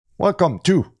Welcome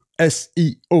to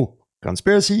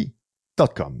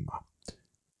SEOconspiracy.com.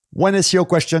 One SEO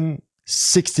question,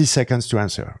 60 seconds to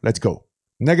answer. Let's go.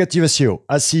 Negative SEO.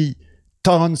 I see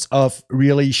tons of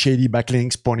really shady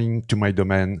backlinks pointing to my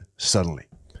domain suddenly.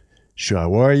 Should I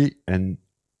worry? And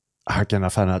how can I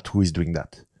find out who is doing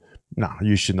that? No,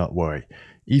 you should not worry.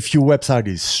 If your website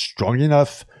is strong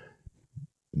enough,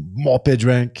 more page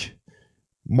rank,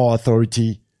 more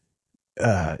authority,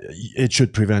 it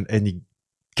should prevent any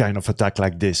kind of attack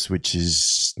like this, which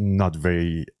is not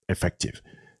very effective.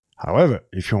 However,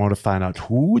 if you want to find out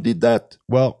who did that,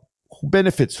 well, who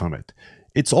benefits from it?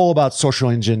 It's all about social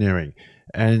engineering,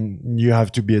 and you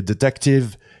have to be a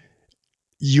detective.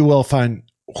 You will find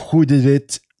who did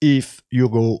it if you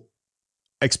go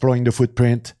exploring the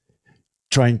footprint,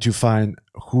 trying to find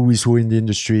who is who in the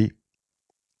industry.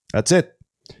 That's it.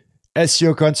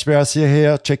 SEO Conspiracy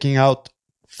here, checking out.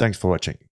 Thanks for watching.